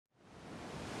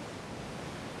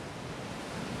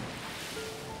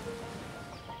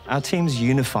Our team's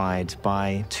unified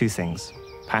by two things: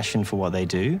 passion for what they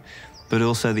do, but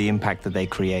also the impact that they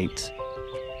create.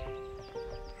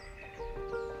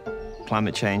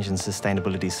 Climate change and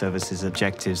sustainability services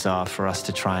objectives are for us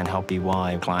to try and help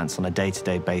EY clients on a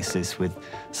day-to-day basis with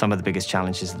some of the biggest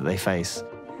challenges that they face.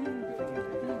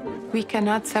 We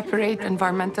cannot separate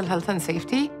environmental health and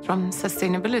safety from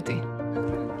sustainability.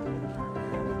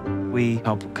 We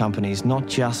help companies not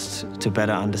just to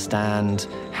better understand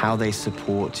how they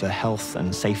support the health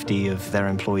and safety of their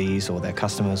employees or their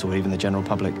customers or even the general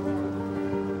public,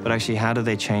 but actually how do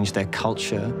they change their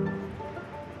culture.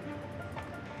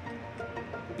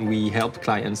 We help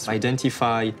clients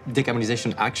identify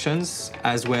decarbonization actions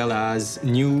as well as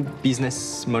new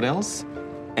business models,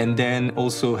 and then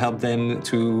also help them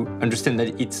to understand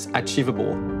that it's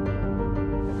achievable.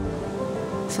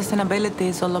 Sustainability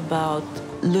is all about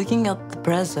looking at the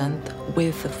present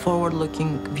with a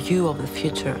forward-looking view of the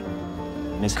future.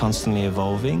 It's constantly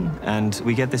evolving, and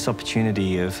we get this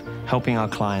opportunity of helping our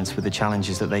clients with the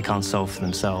challenges that they can't solve for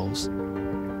themselves.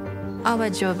 Our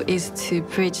job is to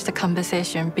bridge the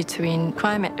conversation between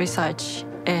climate research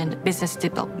and business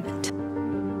development.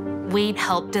 We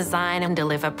help design and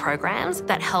deliver programs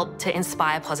that help to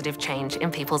inspire positive change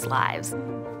in people's lives.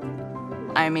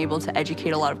 I'm able to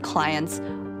educate a lot of clients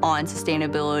on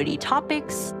sustainability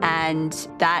topics, and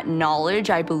that knowledge,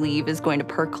 I believe, is going to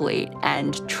percolate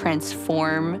and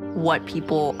transform what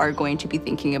people are going to be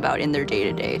thinking about in their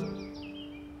day-to-day.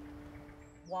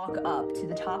 Walk up to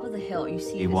the top of the hill, you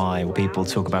see EY, people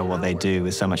talk about what they do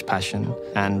with so much passion,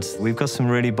 and we've got some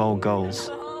really bold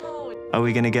goals. Are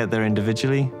we going to get there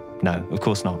individually? No, of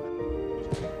course not.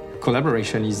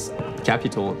 Collaboration is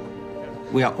capital.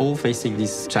 We are all facing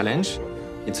this challenge.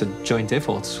 It's a joint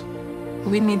effort.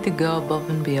 We need to go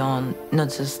above and beyond, not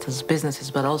just as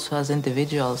businesses, but also as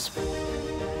individuals.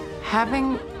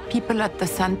 Having people at the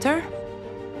center,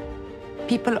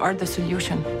 people are the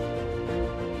solution.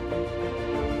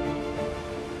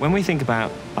 When we think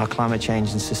about our climate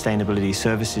change and sustainability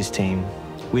services team,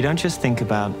 we don't just think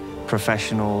about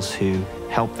professionals who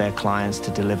help their clients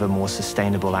to deliver more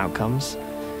sustainable outcomes.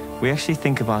 We actually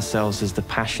think of ourselves as the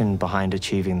passion behind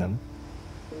achieving them.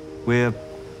 We're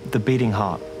the beating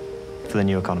heart for the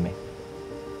new economy.